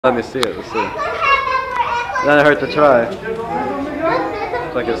Let me see it. Let's see. Doesn't hurt to try.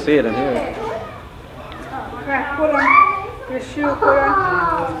 So I can see it in here. Put on your shoe. Put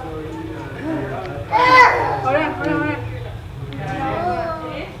on. Hold on.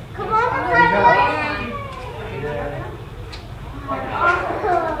 Come on,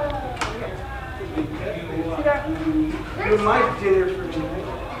 You might dinner for tonight.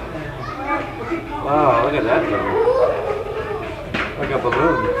 Wow, look at that though. Like a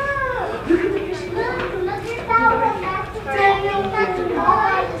balloon.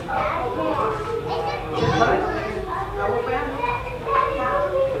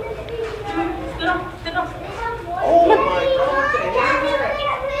 Oh my God.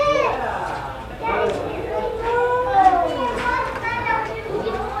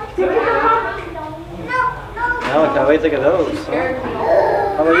 Malachi, what do you think of those?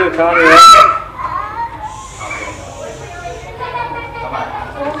 How about you, Connor?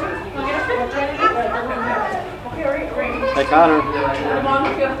 Hey, Connor.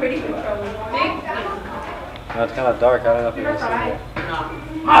 No, it's kind of dark. I don't know if you can see it.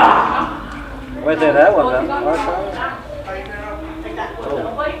 Wait there, that one.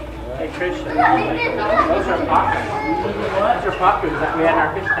 Hey Christian, those are poppers. Those are poppers that we had in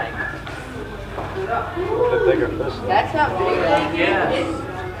our fish tank. A bit bigger fish. That's not big.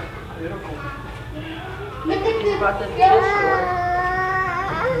 Yes.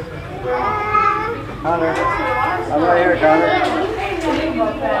 Connor, I'm right here, Connor.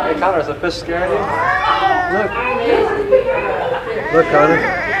 Hey, Connor, is the fish scaring you? Look, Connor.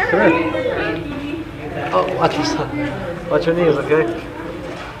 Come here. Oh, watch yourself. Watch your knees, okay?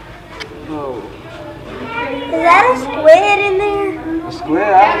 Oh. Is that a squid in there? A squid? I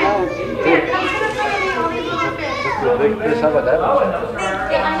don't know. Just a big fish. How about that one?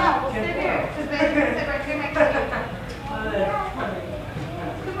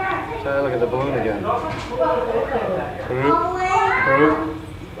 Try to look at the balloon again.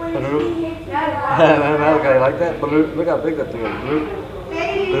 Malachi, like that? Balloon. Look how big that thing is.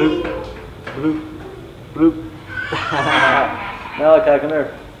 Bloop. Bloop. Bloop. Malachi, come here.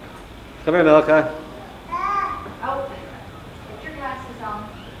 Come here, Malachi. Put your glasses on.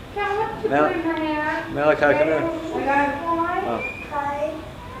 Malachi, come here. Oh.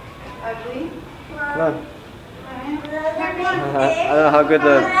 Ugly. Come on. I don't know how good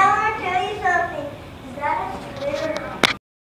the